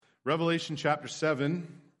Revelation chapter 7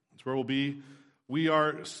 is where we'll be. We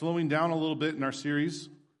are slowing down a little bit in our series,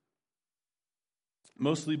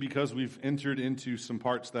 mostly because we've entered into some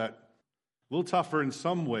parts that a little tougher in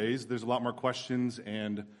some ways. There's a lot more questions,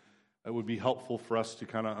 and it would be helpful for us to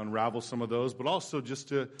kind of unravel some of those, but also just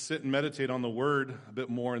to sit and meditate on the Word a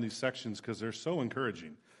bit more in these sections because they're so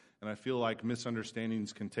encouraging, and I feel like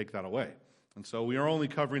misunderstandings can take that away. And so we are only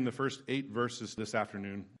covering the first 8 verses this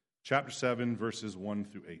afternoon, chapter 7, verses 1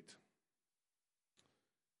 through 8.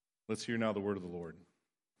 Let's hear now the word of the Lord.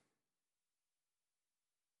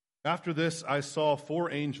 After this, I saw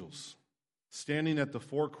 4 angels standing at the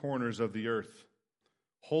 4 corners of the earth,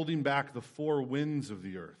 holding back the 4 winds of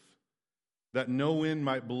the earth, that no wind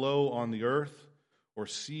might blow on the earth or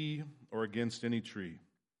sea or against any tree.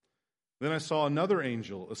 Then I saw another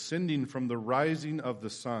angel ascending from the rising of the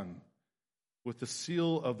sun with the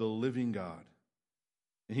seal of the living God.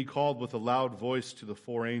 And he called with a loud voice to the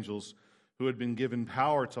 4 angels who had been given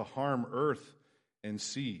power to harm earth and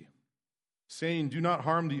sea, saying, "Do not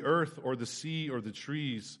harm the earth or the sea or the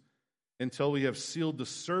trees until we have sealed the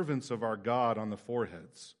servants of our God on the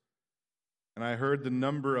foreheads." And I heard the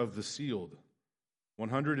number of the sealed,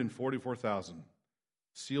 144,000,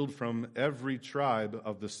 sealed from every tribe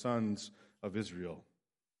of the sons of Israel.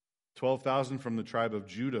 12,000 from the tribe of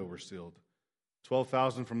Judah were sealed,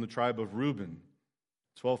 12,000 from the tribe of Reuben,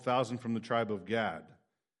 12,000 from the tribe of Gad,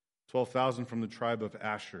 12,000 from the tribe of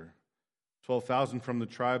Asher, 12,000 from the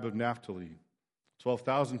tribe of Naphtali,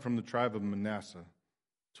 12,000 from the tribe of Manasseh,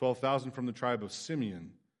 12,000 from the tribe of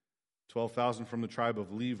Simeon, 12,000 from the tribe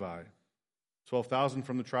of Levi, 12,000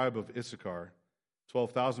 from the tribe of Issachar,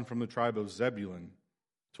 12,000 from the tribe of Zebulun,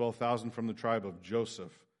 12,000 from the tribe of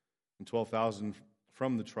Joseph, and 12,000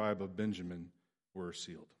 from the tribe of Benjamin were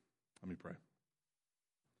sealed. Let me pray.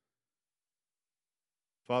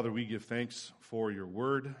 Father, we give thanks for your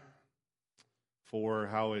word, for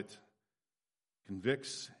how it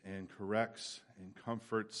convicts and corrects and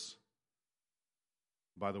comforts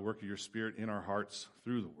by the work of your Spirit in our hearts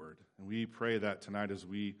through the word. And we pray that tonight as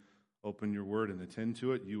we open your word and attend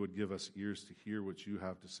to it, you would give us ears to hear what you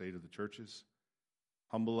have to say to the churches.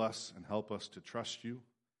 Humble us and help us to trust you.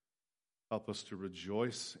 Help us to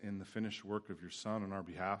rejoice in the finished work of your Son on our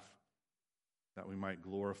behalf, that we might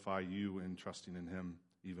glorify you in trusting in him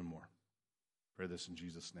even more. Pray this in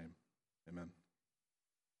Jesus' name. Amen.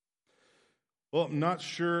 Well, I'm not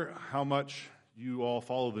sure how much you all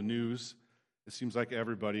follow the news. It seems like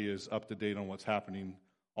everybody is up to date on what's happening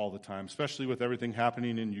all the time, especially with everything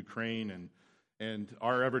happening in Ukraine and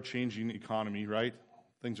our ever-changing economy, right?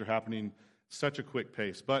 Things are happening such a quick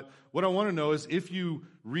pace. But what I want to know is if you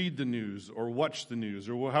read the news or watch the news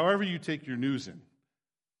or however you take your news in,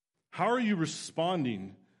 how are you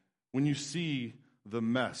responding when you see the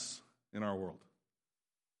mess in our world?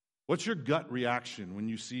 What's your gut reaction when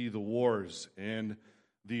you see the wars and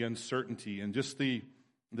the uncertainty and just the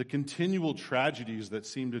continual tragedies that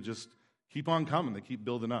seem to just keep on coming, they keep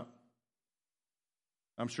building up?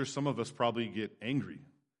 I'm sure some of us probably get angry,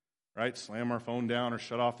 right? Slam our phone down or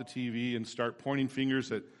shut off the TV and start pointing fingers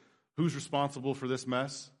at who's responsible for this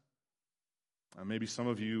mess. Maybe some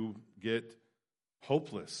of you get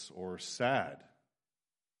hopeless or sad,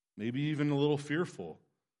 maybe even a little fearful,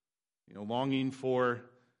 longing for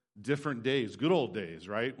different days, good old days,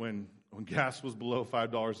 right? When gas was below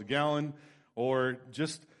 $5 a gallon, or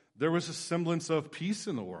just there was a semblance of peace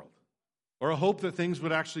in the world, or a hope that things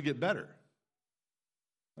would actually get better.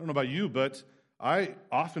 I don't know about you, but I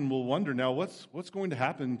often will wonder now, what's going to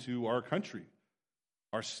happen to our country,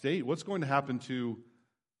 our state? What's going to happen to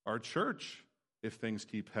our church if things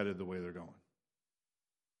keep headed the way they're going?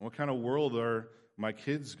 What kind of world are my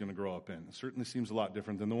kids going to grow up in? It certainly seems a lot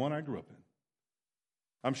different than the one I grew up in.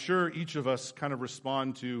 I'm sure each of us kind of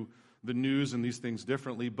respond to the news and these things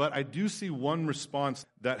differently, but I do see one response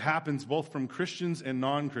that happens both from Christians and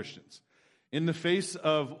non-Christians. In the face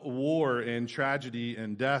of war and tragedy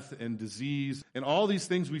and death and disease and all these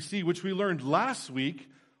things we see, which we learned last week,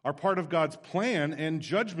 are part of God's plan and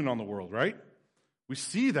judgment on the world, right? We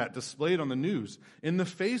see that displayed on the news. In the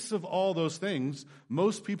face of all those things,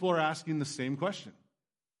 most people are asking the same question.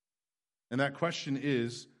 And that question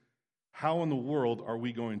is, how in the world are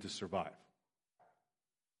we going to survive?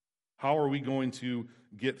 How are we going to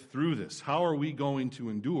get through this? How are we going to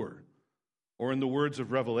endure? Or in the words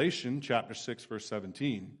of Revelation, chapter 6, verse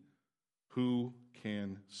 17, who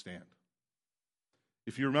can stand?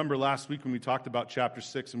 If you remember last week when we talked about chapter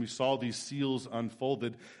 6 and we saw these seals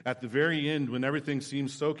unfolded, at the very end, when everything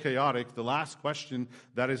seems so chaotic, the last question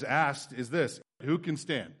that is asked is this: who can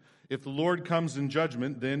stand? If the Lord comes in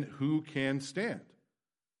judgment, then who can stand?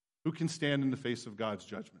 Who can stand in the face of God's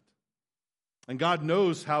judgment? And God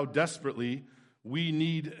knows how desperately we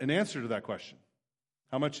need an answer to that question.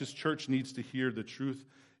 How much His church needs to hear the truth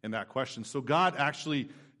in that question. So God actually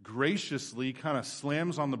graciously kind of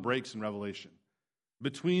slams on the brakes in Revelation.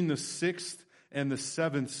 Between the 6th and the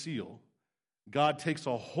 7th seal, God takes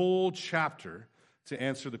a whole chapter to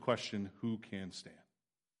answer the question, who can stand?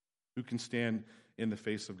 Who can stand in the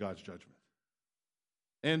face of God's judgment?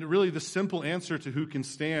 And really the simple answer to who can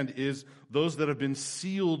stand is those that have been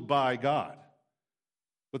sealed by God.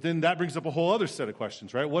 But then that brings up a whole other set of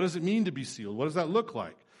questions, right? What does it mean to be sealed? What does that look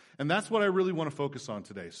like? And that's what I really want to focus on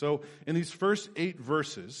today. So in these first 8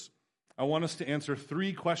 verses, I want us to answer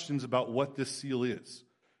 3 questions about what this seal is.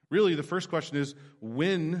 Really, the first question is,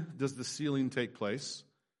 when does the sealing take place?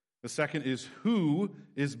 The second is, who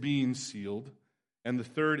is being sealed? And the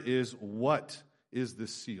third is, what is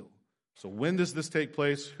this seal? So when does this take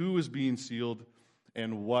place? Who is being sealed?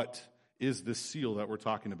 And what is this seal that we're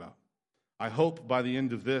talking about? I hope by the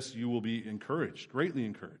end of this, you will be encouraged, greatly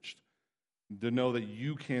encouraged, to know that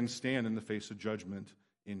you can stand in the face of judgment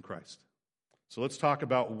in Christ. So let's talk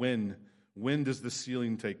about when. When does the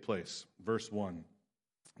sealing take place? Verse 1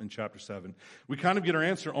 in chapter 7. We kind of get our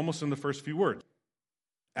answer almost in the first few words.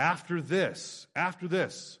 After this.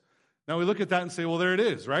 Now we look at that and say, well, there it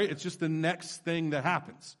is, right? It's just the next thing that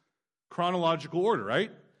happens. Chronological order, right?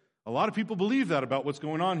 A lot of people believe that about what's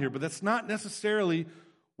going on here, but that's not necessarily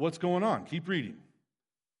what's going on. Keep reading.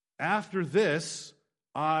 After this,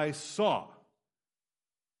 I saw.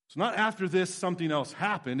 So not after this, something else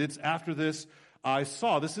happened. It's after this, I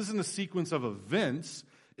saw. This isn't a sequence of events.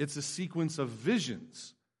 It's a sequence of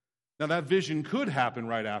visions. Now, that vision could happen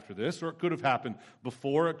right after this, or it could have happened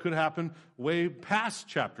before. It could happen way past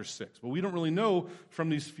chapter 6. But we don't really know from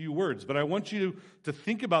these few words. But I want you to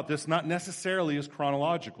think about this not necessarily as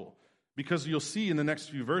chronological, because you'll see in the next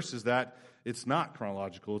few verses that it's not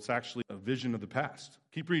chronological. It's actually a vision of the past.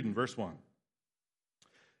 Keep reading, verse 1.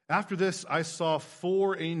 After this, I saw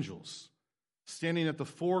 4 angels standing at the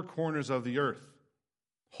 4 corners of the earth,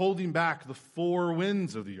 holding back the 4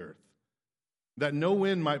 winds of the earth, that no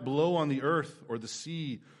wind might blow on the earth or the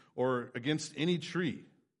sea or against any tree.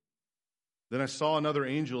 Then I saw another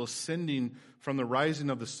angel ascending from the rising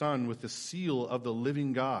of the sun with the seal of the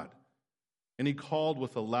living God. And he called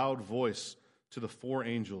with a loud voice to the 4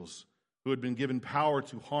 angels who had been given power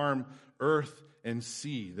to harm earth and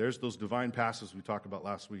sea. There's those divine passages we talked about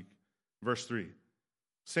last week. Verse 3,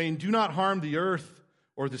 saying, do not harm the earth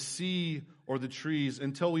or the sea or the trees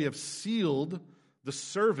until we have sealed the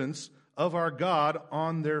servants of our God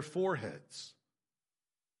on their foreheads.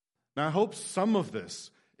 Now, I hope some of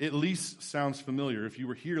this at least sounds familiar if you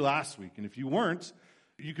were here last week. And if you weren't,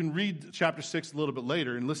 you can read chapter 6 a little bit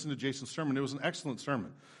later and listen to Jason's sermon. It was an excellent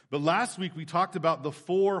sermon. But last week we talked about the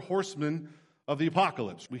 4 horsemen of the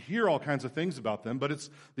apocalypse. We hear all kinds of things about them, but it's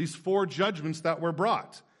these 4 judgments that were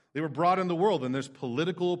brought. They were brought in the world, and there's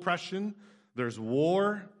political oppression, there's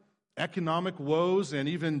war, economic woes, and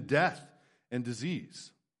even death and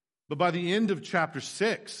disease. But by the end of chapter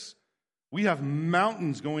 6, we have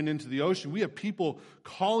mountains going into the ocean. We have people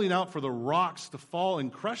calling out for the rocks to fall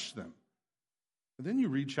and crush them. And then you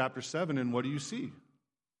read chapter 7, and what do you see?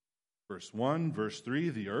 Verse 1, verse 3,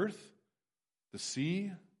 the earth, the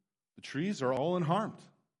sea, the trees are all unharmed.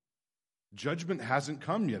 Judgment hasn't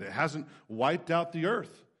come yet. It hasn't wiped out the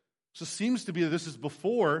earth. So it seems to be that this is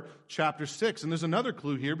before chapter 6. And there's another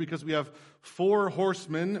clue here because we have 4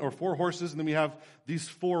 horsemen or 4 horses, and then we have these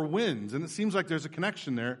 4 winds. And it seems like there's a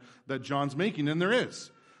connection there that John's making, and there is.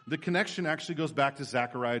 The connection actually goes back to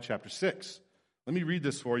Zechariah chapter 6. Let me read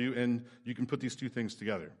this for you, and you can put these 2 things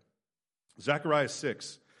together. Zechariah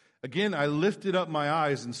 6. Again, I lifted up my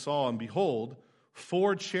eyes and saw, and behold,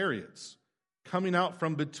 4 chariots coming out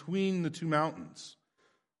from between the 2 mountains.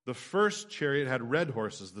 The first chariot had red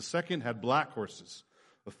horses, the second had black horses,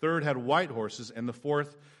 the third had white horses, and the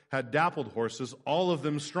fourth had dappled horses, all of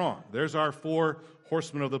them strong. There's our 4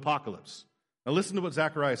 horsemen of the apocalypse. Now listen to what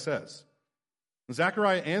Zechariah says.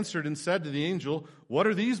 Zechariah answered and said to the angel, what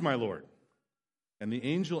are these, my Lord? And the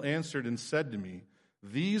angel answered and said to me,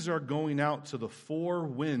 these are going out to the 4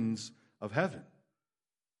 winds of heaven,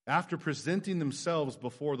 after presenting themselves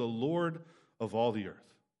before the Lord of all the earth.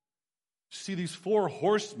 See, these 4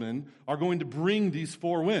 horsemen are going to bring these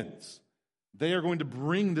 4 winds. They are going to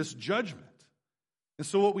bring this judgment. And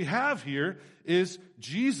so what we have here is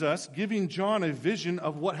Jesus giving John a vision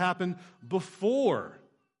of what happened before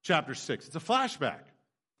chapter 6. It's a flashback.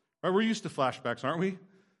 Right? We're used to flashbacks, aren't we?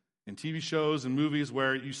 In TV shows and movies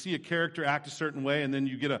where you see a character act a certain way and then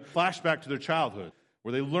you get a flashback to their childhood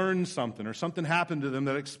where they learned something or something happened to them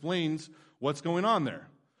that explains what's going on there.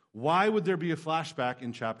 Why would there be a flashback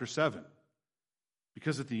in chapter 7?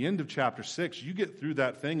 Because at the end of chapter 6, you get through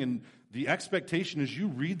that thing, and the expectation is you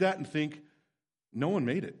read that and think, no one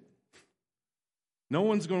made it. No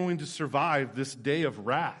one's going to survive this day of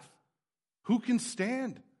wrath. Who can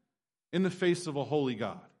stand in the face of a holy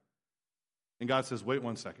God? And God says, wait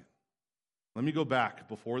 1 second. Let me go back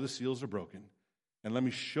before the seals are broken, and let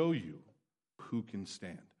me show you who can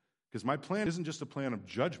stand. Because my plan isn't just a plan of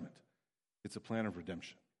judgment, it's a plan of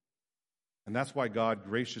redemption. And that's why God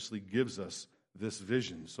graciously gives us this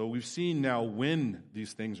vision. So we've seen now when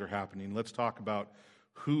these things are happening. Let's talk about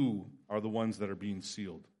who are the ones that are being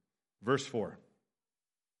sealed. Verse 4.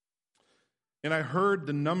 And I heard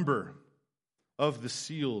the number of the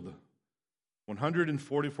sealed,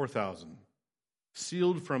 144,000,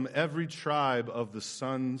 sealed from every tribe of the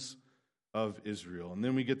sons of Israel. And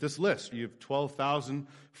then we get this list. You have 12,000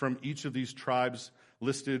 from each of these tribes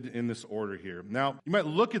listed in this order here. Now, you might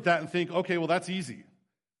look at that and think, okay, well, that's easy.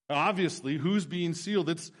 Obviously, who's being sealed?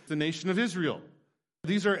 It's the nation of Israel.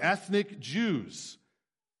 These are ethnic Jews.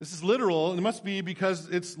 This is literal, and it must be because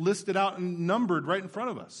it's listed out and numbered right in front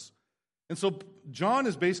of us. And so John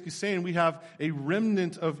is basically saying we have a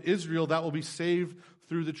remnant of Israel that will be saved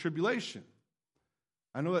through the tribulation.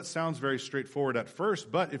 I know that sounds very straightforward at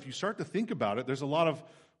first, but if you start to think about it, there's a lot of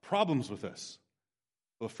problems with this.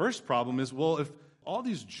 Well, the first problem is, well, if all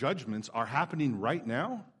these judgments are happening right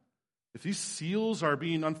now, if these seals are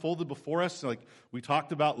being unfolded before us, like we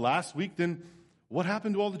talked about last week, then what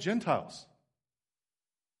happened to all the Gentiles?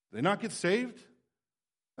 Did they not get saved?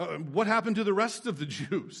 What happened to the rest of the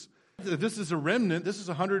Jews? If this is a remnant, this is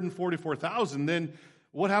 144,000, then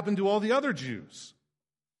what happened to all the other Jews?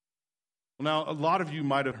 Well, now, a lot of you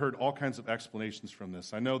might have heard all kinds of explanations from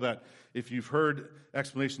this. I know that if you've heard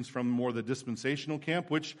explanations from more the dispensational camp,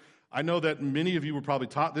 which I know that many of you were probably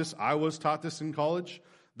taught this, I was taught this in college,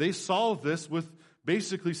 they solve this with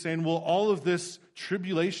basically saying, well, all of this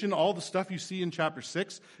tribulation, all the stuff you see in chapter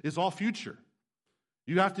 6 is all future.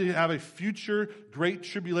 You have to have a future great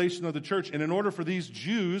tribulation of the church. And in order for these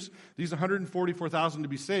Jews, these 144,000 to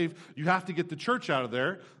be saved, you have to get the church out of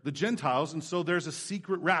there, the Gentiles. And so there's a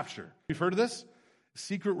secret rapture. You've heard of this?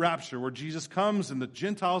 Secret rapture, where Jesus comes and the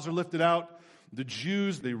Gentiles are lifted out. The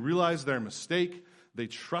Jews, they realize their mistake. They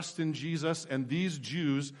trust in Jesus. And these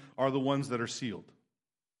Jews are the ones that are sealed.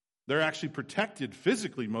 They're actually protected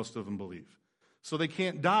physically, most of them believe. So they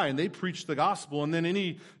can't die, and they preach the gospel. And then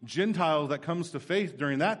any Gentile that comes to faith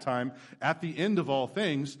during that time, at the end of all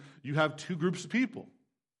things, you have two groups of people.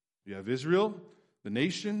 You have Israel, the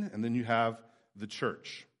nation, and then you have the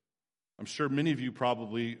church. I'm sure many of you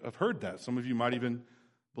probably have heard that. Some of you might even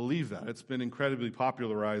believe that. It's been incredibly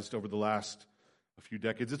popularized over the last few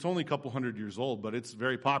decades. It's only a couple hundred years old, but it's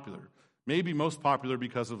very popular. Maybe most popular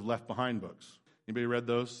because of Left Behind books. Anybody read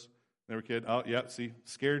those? They were a kid? Oh, yeah, see,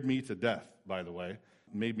 scared me to death, by the way.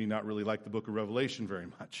 Made me not really like the book of Revelation very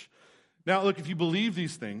much. Now, look, if you believe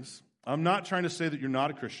these things, I'm not trying to say that you're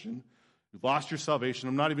not a Christian. You've lost your salvation.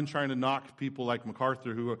 I'm not even trying to knock people like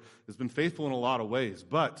MacArthur, who has been faithful in a lot of ways.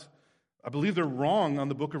 But I believe they're wrong on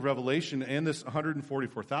the book of Revelation and this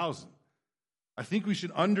 144,000. I think we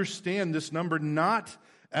should understand this number not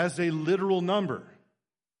as a literal number,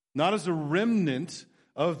 not as a remnant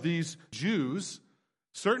of these Jews,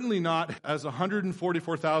 certainly not as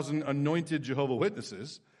 144,000 anointed Jehovah's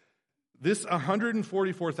Witnesses. This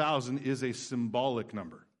 144,000 is a symbolic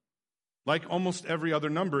number, like almost every other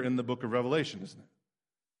number in the book of Revelation, isn't it?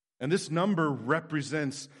 And this number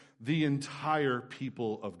represents the entire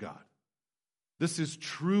people of God. This is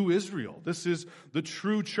true Israel. This is the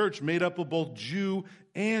true church made up of both Jew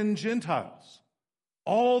and Gentiles.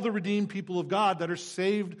 All the redeemed people of God that are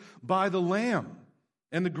saved by the Lamb.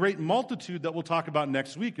 And the great multitude that we'll talk about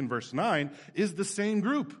next week in verse 9 is the same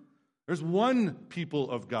group. There's one people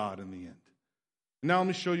of God in the end. Now let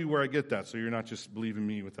me show you where I get that so you're not just believing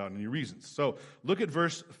me without any reasons. So look at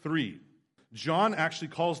verse 3. John actually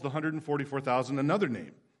calls the 144,000 another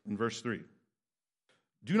name in verse 3.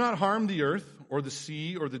 Do not harm the earth or the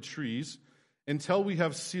sea or the trees until we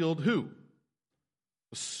have sealed who?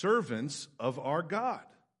 The servants of our God.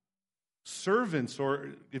 Servants, or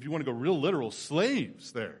if you want to go real literal,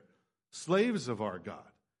 slaves there. Slaves of our God.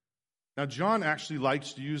 Now, John actually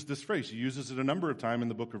likes to use this phrase. He uses it a number of times in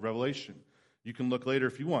the book of Revelation. You can look later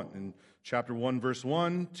if you want. In chapter 1, verse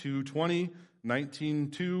 1, 2:20,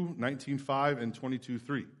 19:2, 19:5, and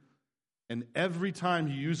 22:3. And every time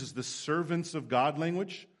he uses the servants of God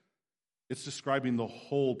language, it's describing the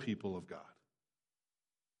whole people of God.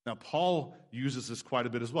 Now, Paul uses this quite a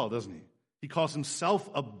bit as well, doesn't he? He calls himself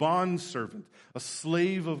a bondservant, a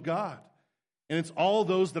slave of God. And it's all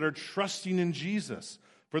those that are trusting in Jesus,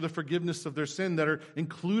 for the forgiveness of their sin that are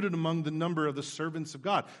included among the number of the servants of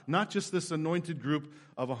God, not just this anointed group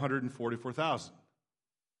of 144,000.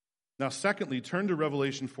 Now, secondly, turn to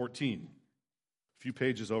Revelation 14. A few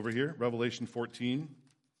pages over here, Revelation 14.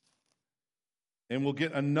 And we'll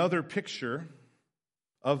get another picture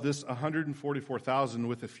of this 144,000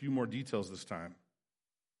 with a few more details this time.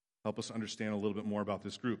 Help us understand a little bit more about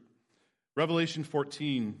this group. Revelation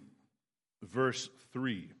 14, verse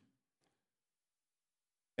 3.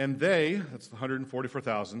 And they, that's the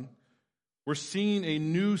 144,000, were singing a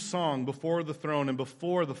new song before the throne and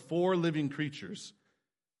before the four living creatures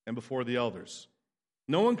and before the elders.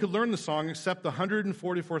 No one could learn the song except the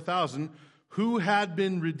 144,000 who had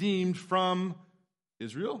been redeemed from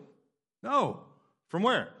Israel? No. From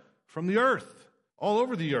where? From the earth. All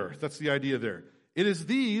over the earth. That's the idea there. It is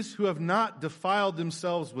these who have not defiled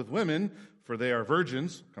themselves with women, for they are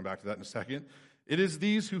virgins. Come back to that in a second. It is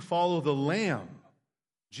these who follow the Lamb,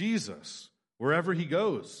 Jesus, wherever he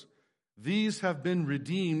goes. These have been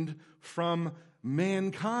redeemed from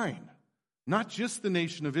mankind. Not just the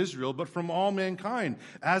nation of Israel, but from all mankind,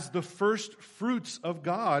 as the first fruits of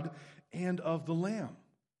God and of the Lamb.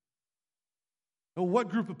 Now, what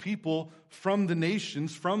group of people from the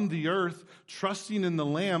nations, from the earth, trusting in the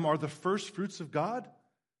Lamb are the first fruits of God?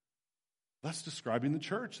 That's describing the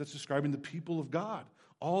church. That's describing the people of God.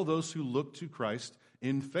 All those who look to Christ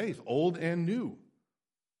in faith, old and new.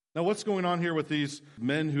 Now, what's going on here with these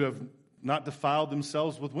men who have not defiled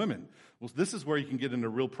themselves with women? Well, this is where you can get into a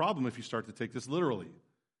real problem if you start to take this literally.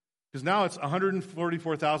 Because now it's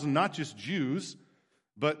 144,000, not just Jews,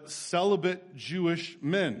 but celibate Jewish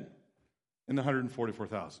men in the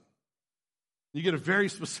 144,000. You get a very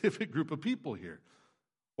specific group of people here.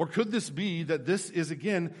 Or could this be that this is,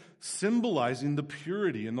 again, symbolizing the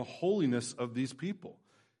purity and the holiness of these people?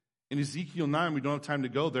 In Ezekiel 9, we don't have time to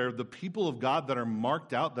go there, the people of God that are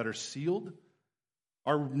marked out, that are sealed,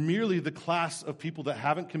 are merely the class of people that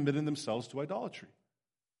haven't committed themselves to idolatry.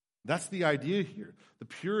 That's the idea here, the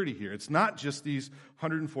purity here. It's not just these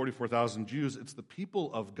 144,000 Jews, it's the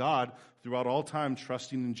people of God throughout all time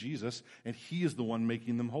trusting in Jesus, and he is the one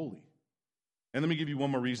making them holy. And let me give you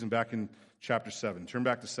one more reason back in chapter 7. Turn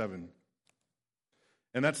back to 7.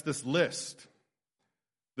 And that's this list.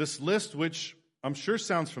 This list which I'm sure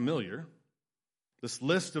sounds familiar, this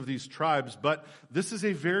list of these tribes, but this is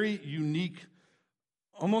a very unique,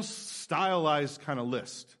 almost stylized kind of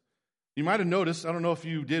list. You might have noticed, I don't know if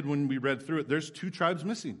you did when we read through it, there's 2 tribes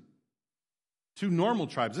missing. 2 normal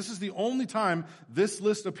tribes. This is the only time this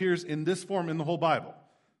list appears in this form in the whole Bible.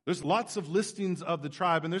 There's lots of listings of the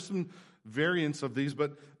tribe, and there's some variants of these,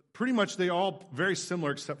 but pretty much they all very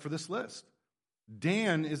similar except for this list.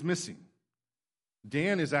 Dan is missing.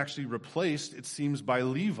 Dan is actually replaced, it seems, by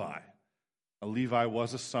Levi. Now, Levi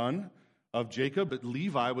was a son of Jacob, but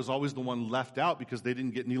Levi was always the one left out because they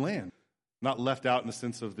didn't get any land. Not left out in the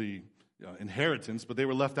sense of the inheritance, but they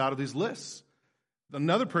were left out of these lists.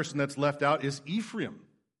 Another person that's left out is Ephraim.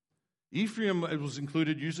 Ephraim was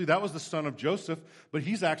included, usually that was the son of Joseph, but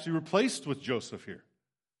he's actually replaced with Joseph here.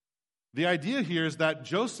 The idea here is that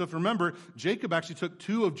Joseph, remember, Jacob actually took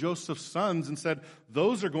 2 of Joseph's sons and said,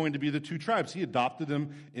 those are going to be the 2 tribes. He adopted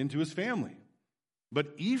them into his family. But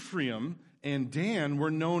Ephraim and Dan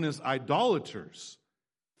were known as idolaters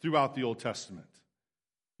throughout the Old Testament.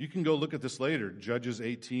 You can go look at this later, Judges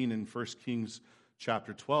 18 and 1 Kings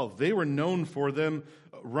chapter 12. They were known for them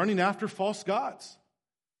running after false gods.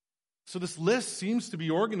 So this list seems to be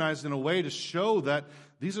organized in a way to show that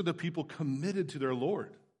these are the people committed to their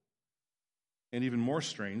Lord. And even more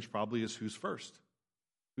strange probably is who's first.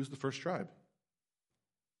 Who's the first tribe?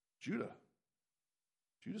 Judah.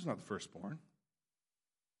 Judah's not the firstborn.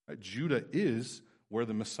 Right? Judah is where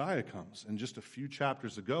the Messiah comes. And just a few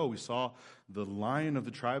chapters ago, we saw the Lion of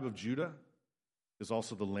the tribe of Judah is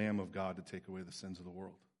also the Lamb of God to take away the sins of the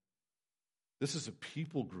world. This is a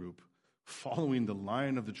people group following the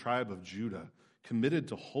Lion of the tribe of Judah, committed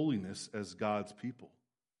to holiness as God's people.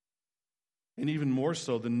 And even more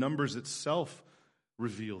so, the numbers itself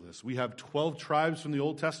reveal this. We have 12 tribes from the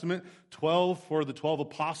Old Testament, 12 for the 12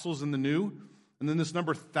 apostles in the New, and then this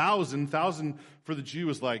number 1,000 for the Jew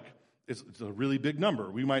is like, it's a really big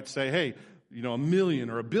number. We might say, hey, 1 million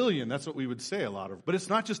or 1 billion, that's what we would say a lot of. But it's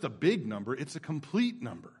not just a big number, it's a complete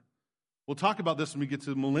number. We'll talk about this when we get to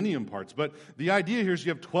the millennium parts. But the idea here is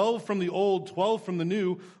you have 12 from the old, 12 from the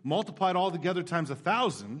new, multiplied all together times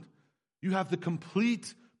 1,000. You have the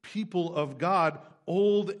complete people of God,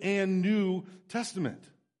 Old and New Testament.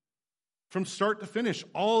 From start to finish,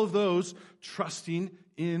 all of those trusting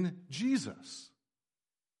in Jesus.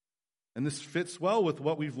 And this fits well with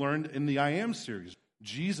what we've learned in the I Am series.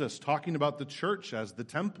 Jesus talking about the church as the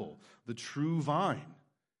temple, the true vine,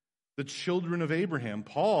 the children of Abraham.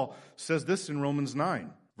 Paul says this in Romans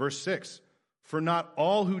 9, verse 6, "For not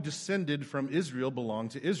all who descended from Israel belong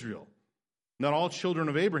to Israel. Not all children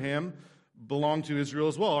of Abraham belong to Israel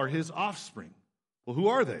as well, are his offspring." Well, who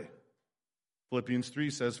are they? Philippians 3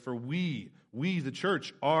 says, "For we, the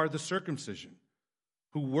church, are the circumcision,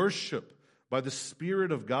 who worship by the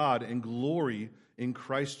Spirit of God and glory in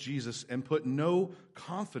Christ Jesus and put no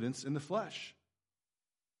confidence in the flesh."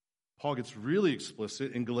 Paul gets really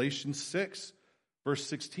explicit in Galatians 6, verse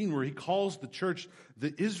 16, where he calls the church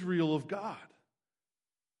the Israel of God.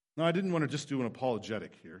 Now, I didn't want to just do an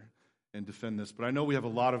apologetic here and defend this, but I know we have a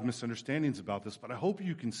lot of misunderstandings about this, but I hope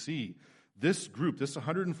you can see this group, this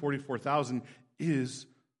 144,000, is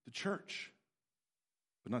the church,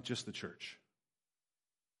 but not just the church.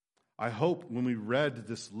 I hope when we read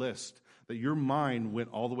this list that your mind went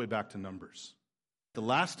all the way back to Numbers. The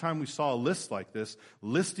last time we saw a list like this,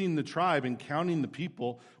 listing the tribe and counting the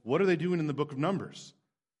people, what are they doing in the book of Numbers?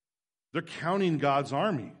 They're counting God's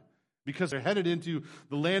army because they're headed into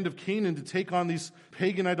the land of Canaan to take on these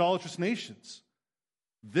pagan idolatrous nations.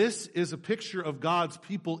 This is a picture of God's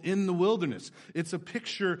people in the wilderness. It's a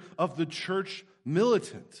picture of the church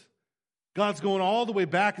militant. God's going all the way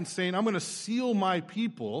back and saying, I'm going to seal my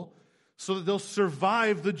people so that they'll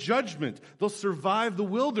survive the judgment. They'll survive the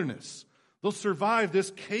wilderness. They'll survive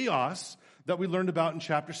this chaos that we learned about in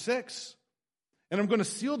chapter 6. And I'm going to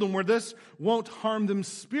seal them where this won't harm them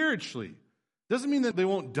spiritually. Doesn't mean that they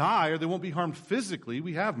won't die or they won't be harmed physically.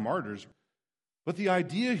 We have martyrs. But the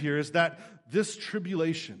idea here is that this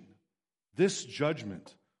tribulation, this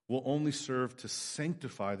judgment, will only serve to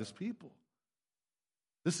sanctify this people.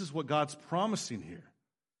 This is what God's promising here,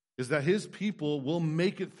 is that his people will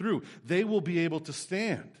make it through. They will be able to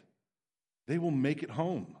stand. They will make it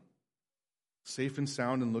home, safe and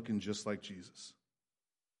sound and looking just like Jesus.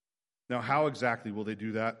 Now, how exactly will they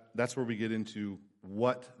do that? That's where we get into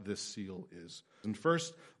what this seal is. And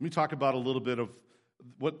first, let me talk about a little bit of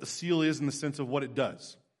what the seal is in the sense of what it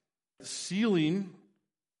does. Sealing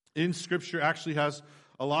in Scripture actually has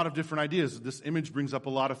a lot of different ideas. This image brings up a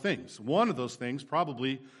lot of things. One of those things,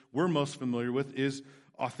 probably we're most familiar with, is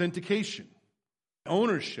authentication,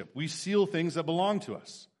 ownership. We seal things that belong to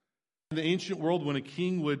us. In the ancient world, when a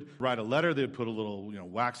king would write a letter, they would put a little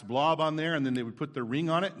wax blob on there, and then they would put their ring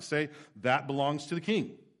on it and say, that belongs to the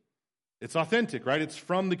king. It's authentic, right? It's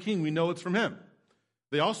from the king. We know it's from him.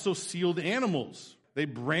 They also sealed animals. They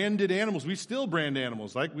branded animals. We still brand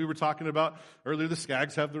animals. Like we were talking about earlier, the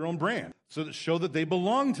Skags have their own brand, so that show that they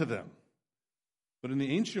belong to them. But in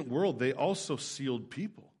the ancient world, they also sealed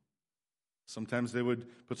people. Sometimes they would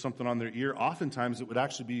put something on their ear. Oftentimes, it would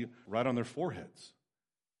actually be right on their foreheads.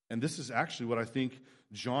 And this is actually what I think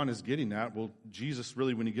John is getting at. Well, Jesus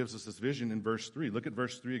really, when he gives us this vision in verse 3. Look at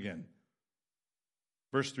verse 3 again.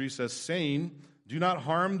 Verse 3 says, saying, do not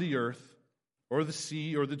harm the earth or the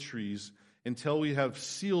sea or the trees until we have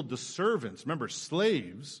sealed the servants, remember,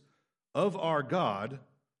 slaves of our God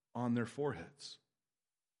on their foreheads.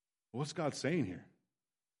 What's God saying here?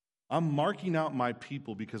 I'm marking out my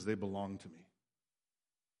people because they belong to me.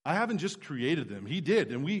 I haven't just created them. He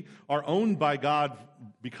did, and we are owned by God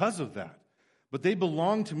because of that. But they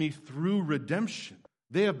belong to me through redemption.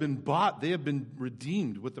 They have been bought. They have been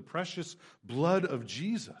redeemed with the precious blood of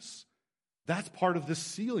Jesus. That's part of this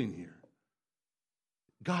sealing here.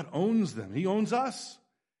 God owns them. He owns us.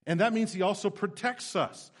 And that means he also protects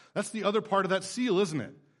us. That's the other part of that seal, isn't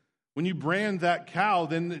it? When you brand that cow,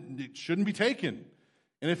 then it shouldn't be taken.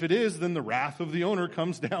 And if it is, then the wrath of the owner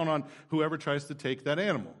comes down on whoever tries to take that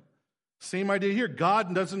animal. Same idea here.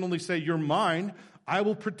 God doesn't only say, you're mine, I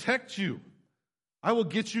will protect you. I will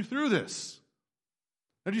get you through this.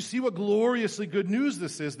 Now, do you see what gloriously good news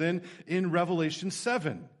this is then in Revelation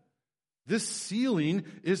 7? This sealing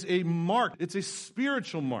is a mark. It's a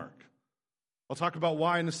spiritual mark. I'll talk about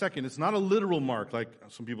why in a second. It's not a literal mark like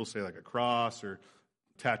some people say, like a cross or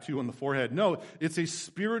tattoo on the forehead. No, it's a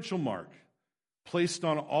spiritual mark placed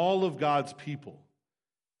on all of God's people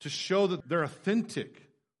to show that they're authentic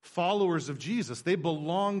followers of Jesus. They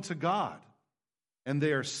belong to God, and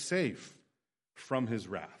they are safe from his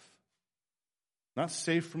wrath. Not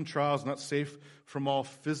safe from trials, not safe from all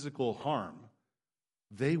physical harm.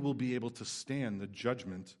 They will be able to stand the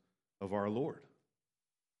judgment of our Lord.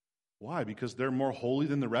 Why? Because they're more holy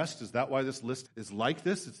than the rest? Is that why this list is like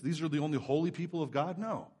this? These are the only holy people of God?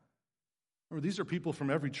 No. Remember, these are people from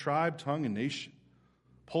every tribe, tongue, and nation,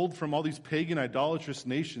 pulled from all these pagan, idolatrous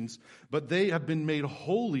nations, but they have been made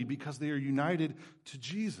holy because they are united to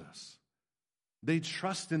Jesus. They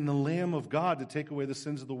trust in the Lamb of God to take away the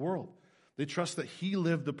sins of the world. They trust that he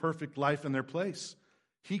lived the perfect life in their place.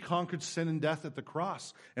 He conquered sin and death at the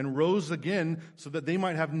cross and rose again so that they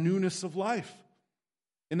might have newness of life.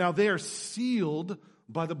 And now they are sealed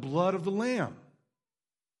by the blood of the Lamb.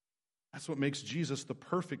 That's what makes Jesus the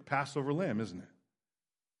perfect Passover lamb, isn't it?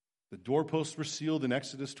 The doorposts were sealed in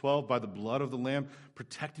Exodus 12 by the blood of the Lamb,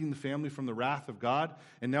 protecting the family from the wrath of God.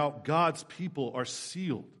 And now God's people are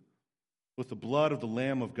sealed with the blood of the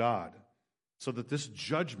Lamb of God, so that this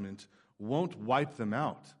judgment won't wipe them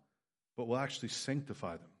out, but will actually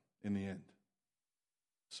sanctify them in the end.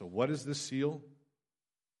 So what is this seal?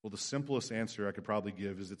 Well, the simplest answer I could probably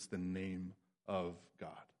give is it's the name of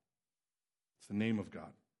God. It's the name of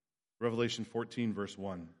God. Revelation 14, verse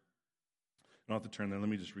 1. I don't have to turn there. Let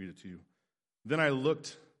me just read it to you. Then I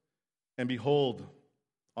looked, and behold,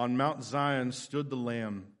 on Mount Zion stood the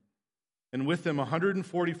Lamb, and with him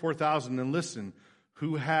 144,000, and listen,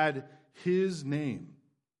 who had his name,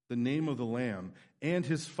 the name of the Lamb, and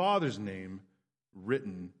his Father's name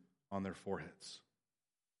written on their foreheads.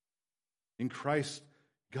 In Christ,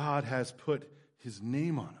 God has put his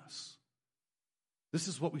name on us. This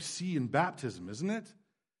is what we see in baptism, isn't it?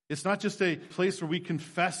 It's not just a place where we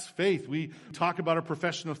confess faith. We talk about our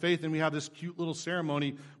profession of faith and we have this cute little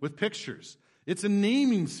ceremony with pictures. It's a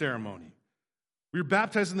naming ceremony. We're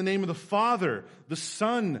baptized in the name of the Father, the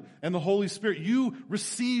Son, and the Holy Spirit. You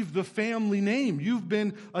receive the family name. You've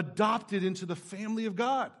been adopted into the family of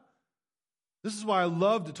God. This is why I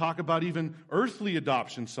love to talk about even earthly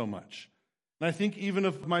adoption so much. And I think even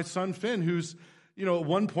of my son Finn, who's, at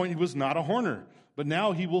one point he was not a Horner, but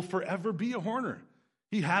now he will forever be a Horner.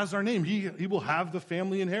 He has our name. He will have the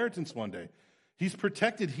family inheritance one day. He's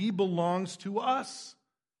protected. He belongs to us.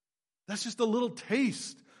 That's just a little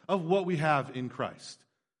taste of what we have in Christ.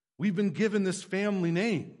 We've been given this family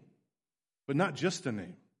name, but not just a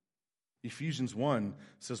name. Ephesians 1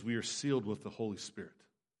 says we are sealed with the Holy Spirit.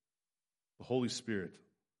 The Holy Spirit,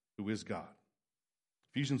 who is God.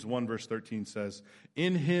 Ephesians 1 verse 13 says,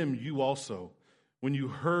 in him you also, when you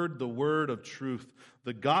heard the word of truth,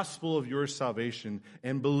 the gospel of your salvation,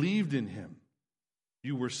 and believed in him,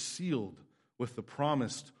 you were sealed with the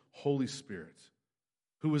promised Holy Spirit,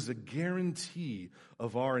 who is a guarantee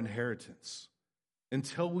of our inheritance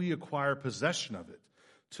until we acquire possession of it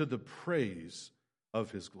to the praise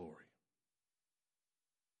of his glory.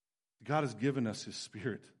 God has given us his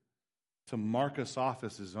Spirit to mark us off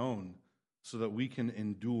as his own so that we can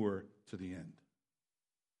endure to the end.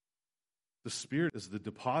 The Spirit is the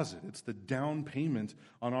deposit. It's the down payment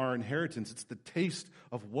on our inheritance. It's the taste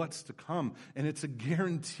of what's to come. And it's a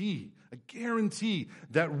guarantee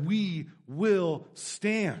that we will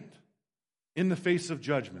stand in the face of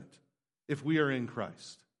judgment if we are in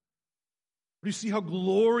Christ. Do you see how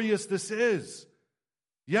glorious this is?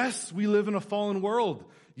 Yes, we live in a fallen world.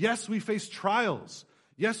 Yes, we face trials.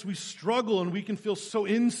 Yes, we struggle and we can feel so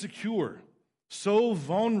insecure, so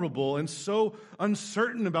vulnerable, and so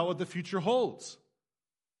uncertain about what the future holds.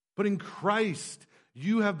 But in Christ,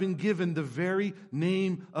 you have been given the very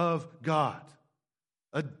name of God,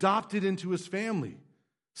 adopted into his family,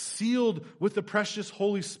 sealed with the precious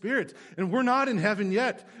Holy Spirit. And we're not in heaven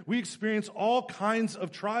yet. We experience all kinds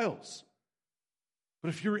of trials. But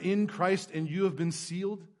if you're in Christ and you have been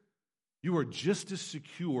sealed, you are just as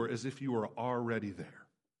secure as if you were already there.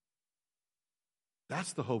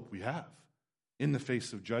 That's the hope we have. In the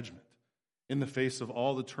face of judgment, in the face of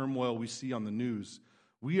all the turmoil we see on the news,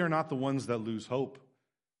 we are not the ones that lose hope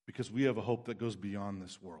because we have a hope that goes beyond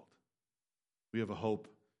this world. We have a hope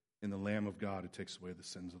in the Lamb of God who takes away the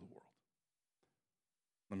sins of the world.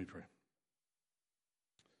 Let me pray.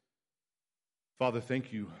 Father,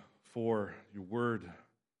 thank you for your word.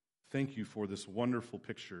 Thank you for this wonderful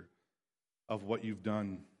picture of what you've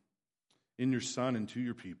done in your Son and to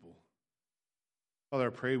your people. Father, I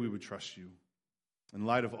pray we would trust you. In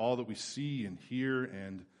light of all that we see and hear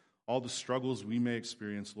and all the struggles we may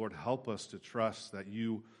experience, Lord, help us to trust that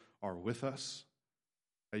you are with us,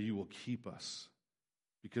 that you will keep us,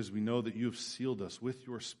 because we know that you have sealed us with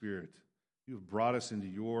your Spirit. You have brought us into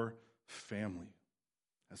your family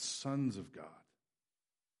as sons of God,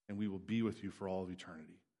 and we will be with you for all of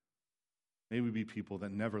eternity. May we be people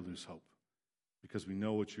that never lose hope, because we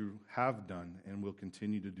know what you have done and will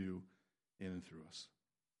continue to do in and through us.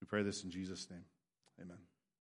 We pray this in Jesus' name. Amen.